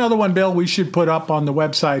 That's another one, Bill, we should put up on the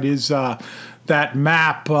website is that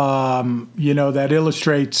map, that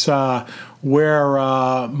illustrates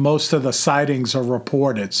where most of the sightings are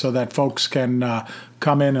reported so that folks can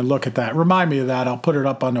come in and look at that. Remind me of that. I'll put it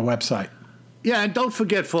up on the website. Yeah, and don't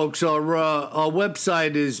forget, folks, our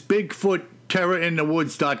website is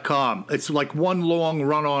BigfootTerrorInTheWoods.com. It's like one long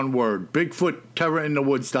run-on word,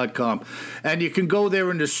 BigfootTerrorInTheWoods.com. And you can go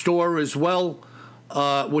there in the store as well,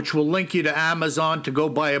 which will link you to Amazon to go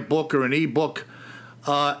buy a book or an ebook.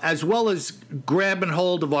 as well as grabbing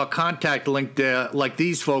hold of our contact link there like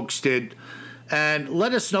these folks did. And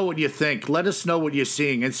let us know what you think. Let us know what you're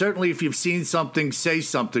seeing. And certainly if you've seen something, say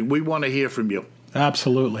something. We want to hear from you.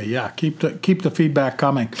 Absolutely, yeah. Keep the feedback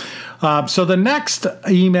coming. So the next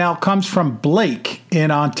email comes from Blake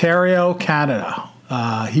in Ontario, Canada.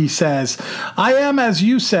 He says, I am, as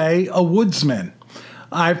you say, a woodsman.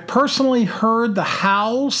 I've personally heard the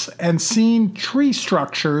howls and seen tree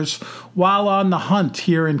structures while on the hunt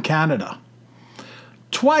here in Canada.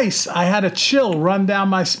 Twice I had a chill run down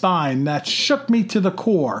my spine that shook me to the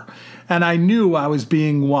core, and I knew I was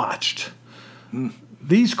being watched.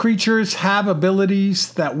 These creatures have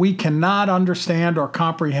abilities that we cannot understand or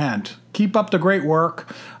comprehend. Keep up the great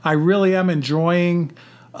work. I really am enjoying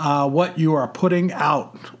what you are putting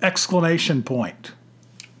out! Exclamation point.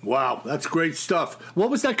 Wow, that's great stuff. What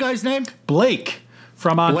was that guy's name? Blake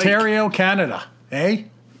from Ontario, Canada. Eh?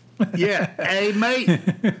 Yeah. Hey, mate.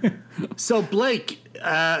 So, Blake,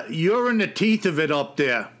 you're in the teeth of it up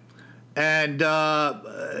there. And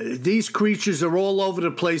these creatures are all over the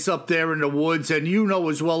place up there in the woods. And you know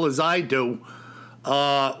as well as I do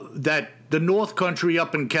that the North Country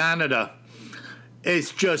up in Canada is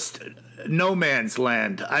just no man's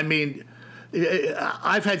land. I mean,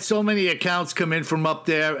 I've had so many accounts come in from up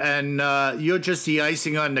there, and you're just the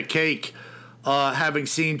icing on the cake, having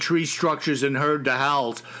seen tree structures and heard the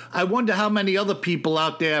howls. I wonder how many other people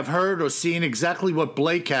out there have heard or seen exactly what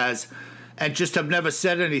Blake has and just have never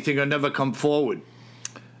said anything or never come forward.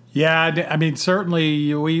 Yeah, I mean,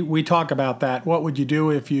 certainly we talk about that. What would you do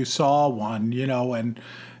if you saw one,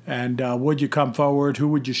 and would you come forward? Who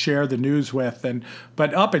would you share the news with?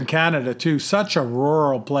 But up in Canada, too, such a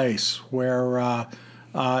rural place where,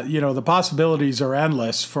 the possibilities are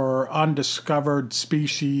endless for undiscovered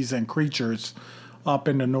species and creatures up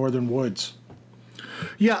in the northern woods.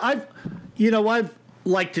 Yeah, I've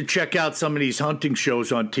liked to check out some of these hunting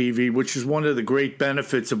shows on TV, which is one of the great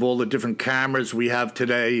benefits of all the different cameras we have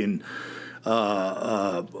today and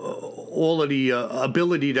all of the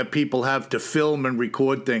ability that people have to film and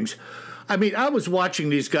record things. I mean, I was watching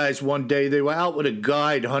these guys one day. They were out with a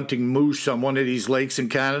guide hunting moose on one of these lakes in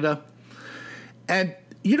Canada. And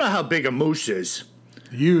you know how big a moose is.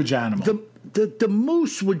 Huge animal. The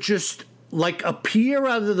moose would just like appear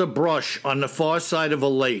out of the brush on the far side of a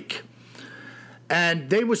lake. And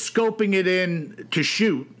they were scoping it in to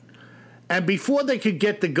shoot. And before they could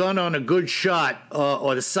get the gun on a good shot,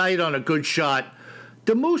 or the sight on a good shot,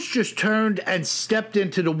 the moose just turned and stepped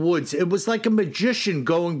into the woods. It was like a magician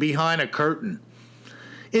going behind a curtain.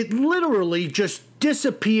 It literally just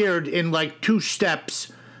disappeared in like 2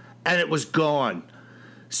 steps, and it was gone.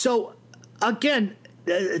 So, again,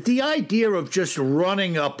 the idea of just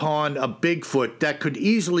running upon a Bigfoot that could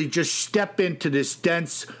easily just step into this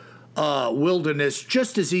dense wilderness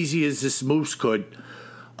just as easy as this moose could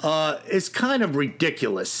is kind of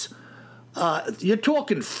ridiculous. You're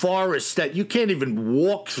talking forests that you can't even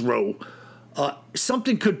walk through.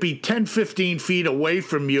 Something could be 10, 15 feet away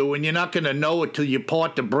from you, and you're not going to know it till you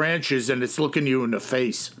part the branches and it's looking you in the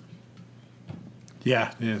face.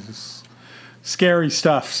 Yeah, it's scary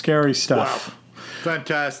stuff. Wow.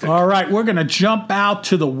 Fantastic. All right, we're going to jump out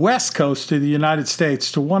to the west coast of the United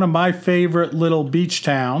States to one of my favorite little beach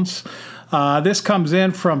towns. This comes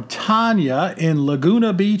in from Tanya in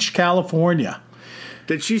Laguna Beach, California.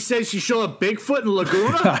 Did she say she saw a Bigfoot in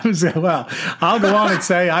Laguna? Well, I'll go on and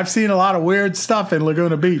say I've seen a lot of weird stuff in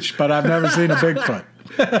Laguna Beach, but I've never seen a Bigfoot.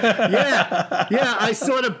 Yeah, I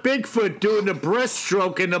saw the Bigfoot doing the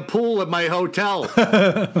breaststroke in the pool at my hotel.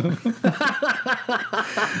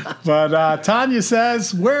 But Tanya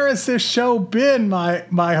says, where has this show been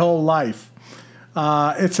my whole life?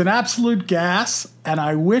 It's an absolute gas, and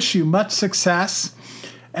I wish you much success.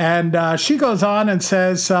 And she goes on and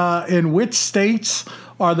says, in which states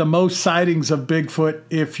are the most sightings of Bigfoot,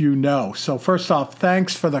 if you know? So first off,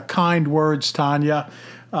 thanks for the kind words, Tanya.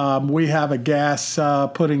 We have a gas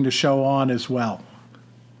putting the show on as well.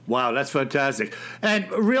 Wow, that's fantastic. And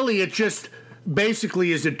really, it just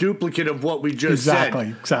basically is a duplicate of what we just said.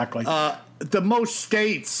 Exactly. The most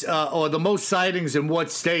states, or the most sightings in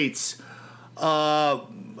what states,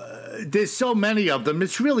 there's so many of them.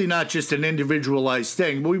 It's really not just an individualized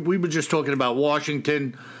thing. We were just talking about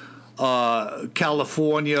Washington,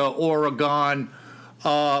 California, Oregon,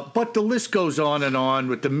 but the list goes on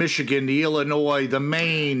with the Michigan, the Illinois, the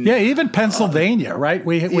Maine. Yeah, even Pennsylvania, right?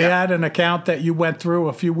 We had an account that you went through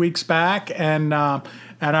a few weeks back, and I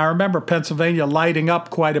remember Pennsylvania lighting up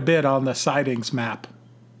quite a bit on the sightings map.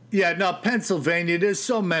 Yeah, no, Pennsylvania, there's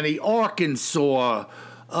so many. Arkansas,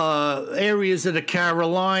 areas of the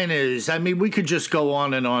Carolinas. I mean, we could just go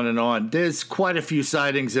on and on and on. There's quite a few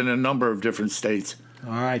sightings in a number of different states.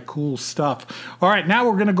 All right, cool stuff. All right, now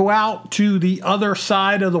we're going to go out to the other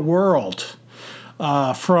side of the world.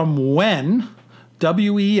 From Wen,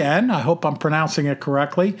 W-E-N, I hope I'm pronouncing it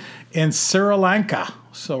correctly, in Sri Lanka.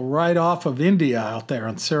 So right off of India out there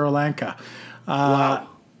in Sri Lanka. Wow.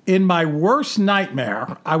 In my worst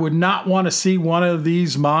nightmare, I would not want to see one of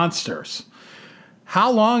these monsters.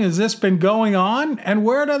 How long has this been going on, and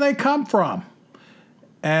where do they come from?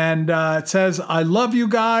 And it says, I love you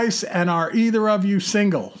guys, and are either of you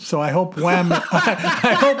single? So I hope Wen,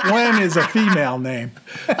 I hope Wen is a female name.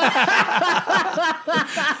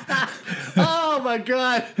 Oh, my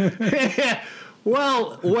God.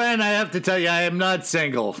 Well, Wen, I have to tell you, I am not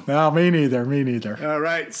single. Well, me neither. All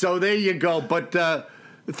right, so there you go. But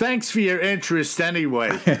thanks for your interest anyway.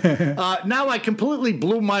 Now I completely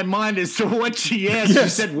blew my mind as to what she asked. Yes. She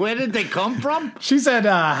said, where did they come from? She said,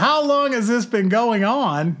 how long has this been going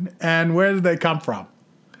on, and where did they come from?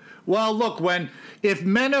 Well, look, if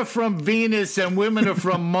men are from Venus and women are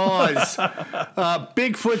from Mars,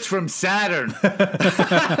 Bigfoot's from Saturn.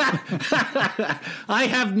 I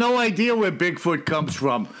have no idea where Bigfoot comes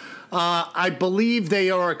from. I believe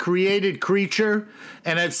they are a created creature,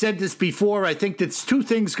 and I've said this before. I think there's two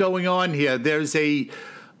things going on here. There's a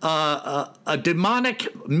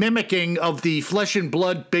demonic mimicking of the flesh and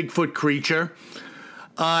blood Bigfoot creature,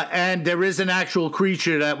 and there is an actual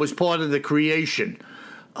creature that was part of the creation.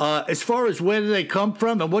 As far as where do they come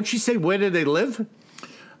from, and what'd she say, where do they live?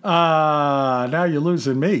 Now you're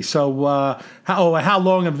losing me. So how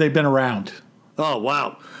long have they been around? Oh,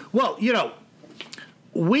 wow. Well,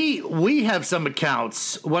 we have some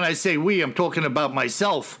accounts. When I say we, I'm talking about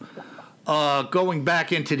myself, going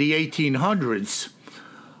back into the 1800s.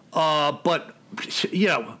 But,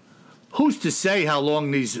 who's to say how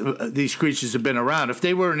long these creatures have been around? If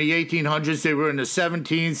they were in the 1800s, they were in the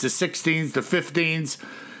 17s, the 16s, the 15s,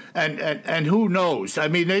 and who knows? I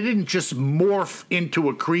mean, they didn't just morph into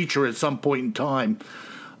a creature at some point in time.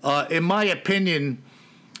 In my opinion,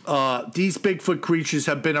 these Bigfoot creatures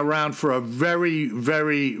have been around for a very,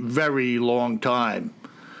 very, very long time.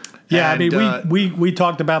 Yeah, and, I mean, we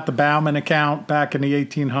talked about the Bauman account back in the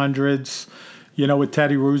 1800s. With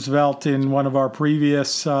Teddy Roosevelt in one of our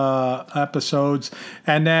previous episodes.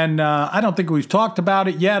 And then I don't think we've talked about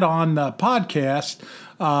it yet on the podcast,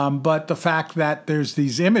 but the fact that there's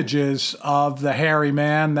these images of the hairy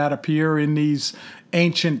man that appear in these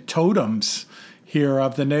ancient totems here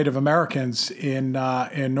of the Native Americans in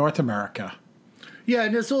North America. Yeah,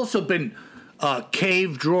 and there's also been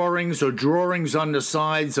cave drawings or drawings on the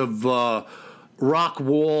sides of rock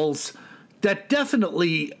walls that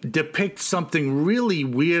definitely depict something really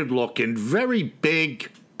weird looking, very big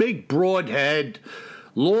broad head,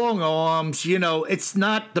 long arms. It's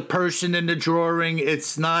not the person in the drawing,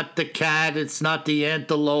 it's not the cat, it's not the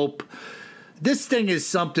antelope. This thing is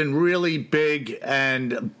something really big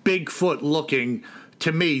and Bigfoot looking.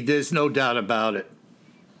 To me, there's no doubt about it.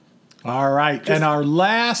 All right, and our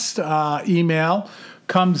last email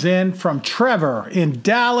comes in from Trevor in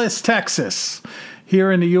Dallas, Texas,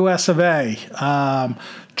 here in the US of A.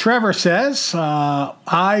 Trevor says,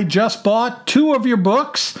 I just bought 2 of your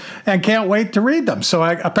books and can't wait to read them. So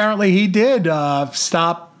apparently he did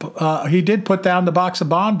he did put down the box of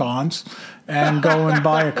bonbons and go and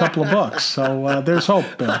buy a couple of books. So there's hope,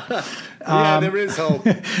 Bill. Yeah, there is hope.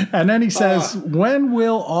 And then he says, when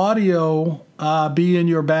will audio be in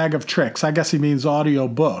your bag of tricks? I guess he means audio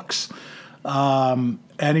books.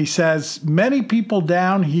 And he says, many people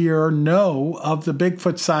down here know of the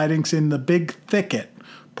Bigfoot sightings in the Big Thicket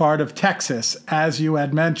part of Texas, as you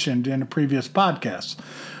had mentioned in a previous podcast.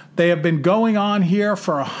 They have been going on here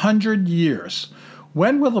for 100 years.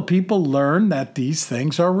 When will the people learn that these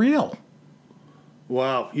things are real?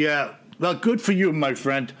 Wow, yeah. Well, good for you, my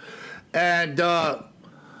friend. And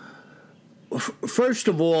first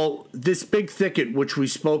of all, this Big Thicket, which we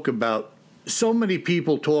spoke about, so many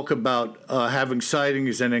people talk about having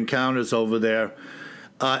sightings and encounters over there.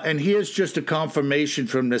 And here's just a confirmation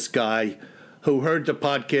from this guy who heard the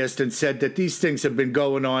podcast and said that these things have been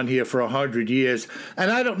going on here for 100 years.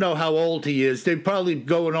 And I don't know how old he is. They're probably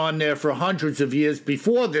going on there for hundreds of years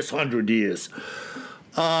before this 100 years.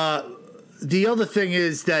 The other thing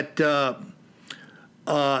is that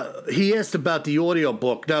he asked about the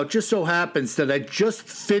audiobook. Now, it just so happens that I just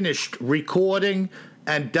finished recording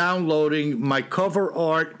and downloading my cover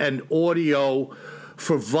art and audio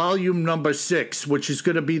for volume number 6, which is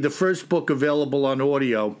going to be the first book available on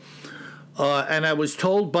audio. and I was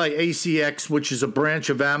told by ACX, which is a branch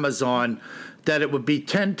of Amazon, that it would be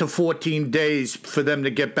 10 to 14 days for them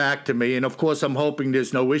to get back to me. And, of course, I'm hoping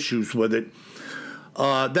there's no issues with it.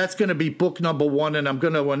 That's going to be book number 1, and I'm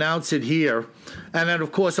going to announce it here. And then,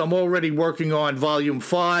 of course, I'm already working on volume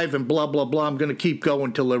 5 and blah, blah, blah. I'm going to keep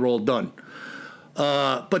going till they're all done.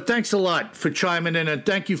 But thanks a lot for chiming in, and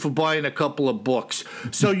thank you for buying a couple of books.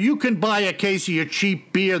 So you can buy a case of your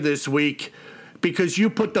cheap beer this week because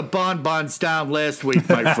you put the bonbons down last week,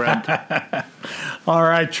 my friend. All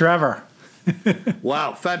right, Trevor.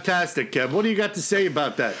 Wow, fantastic, Kev. What do you got to say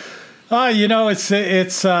about that?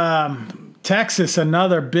 It's Texas,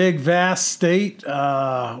 another big, vast state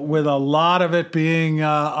with a lot of it being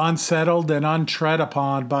unsettled and untread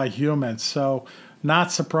upon by humans. So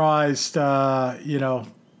not surprised,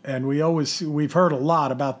 and we've heard a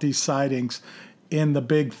lot about these sightings in the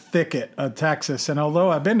big thicket of Texas. And although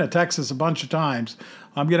I've been to Texas a bunch of times,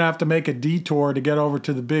 I'm going to have to make a detour to get over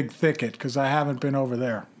to the big thicket because I haven't been over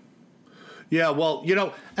there. Yeah, well,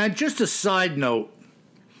 and just a side note,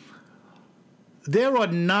 there are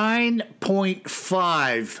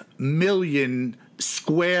 9.5 million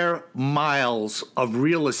square miles of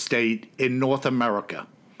real estate in North America.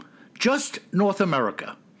 Just North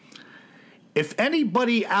America. If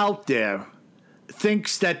anybody out there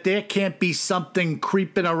thinks that there can't be something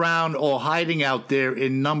creeping around or hiding out there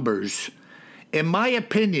in numbers, in my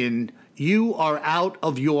opinion, you are out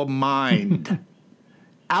of your mind.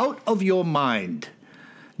 Out of your mind.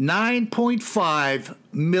 9.5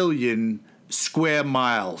 million square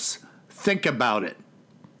miles. Think about it.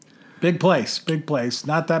 Big place.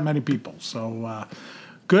 Not that many people. So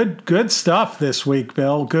good stuff this week,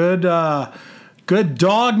 Bill. Good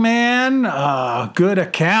Dogman. Good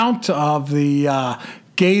account of the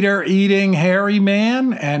gator-eating hairy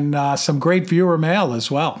man, and some great viewer mail as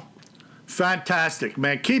well. Fantastic,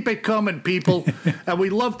 man. Keep it coming, people. And we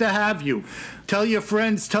love to have you. Tell your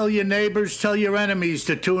friends, tell your neighbors, tell your enemies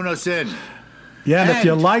to tune us in. Yeah, and if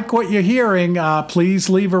you like what you're hearing, please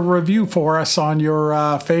leave a review for us on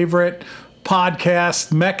your favorite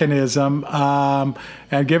podcast mechanism, and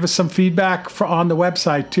give us some feedback on the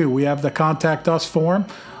website, too. We have the Contact Us form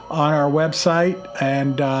on our website,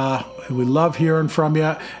 and we love hearing from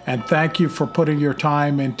you. And thank you for putting your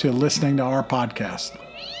time into listening to our podcast.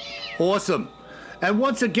 Awesome. And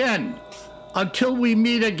once again, until we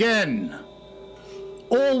meet again,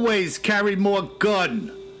 always carry more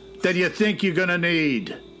gun than you think you're going to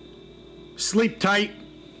need. Sleep tight.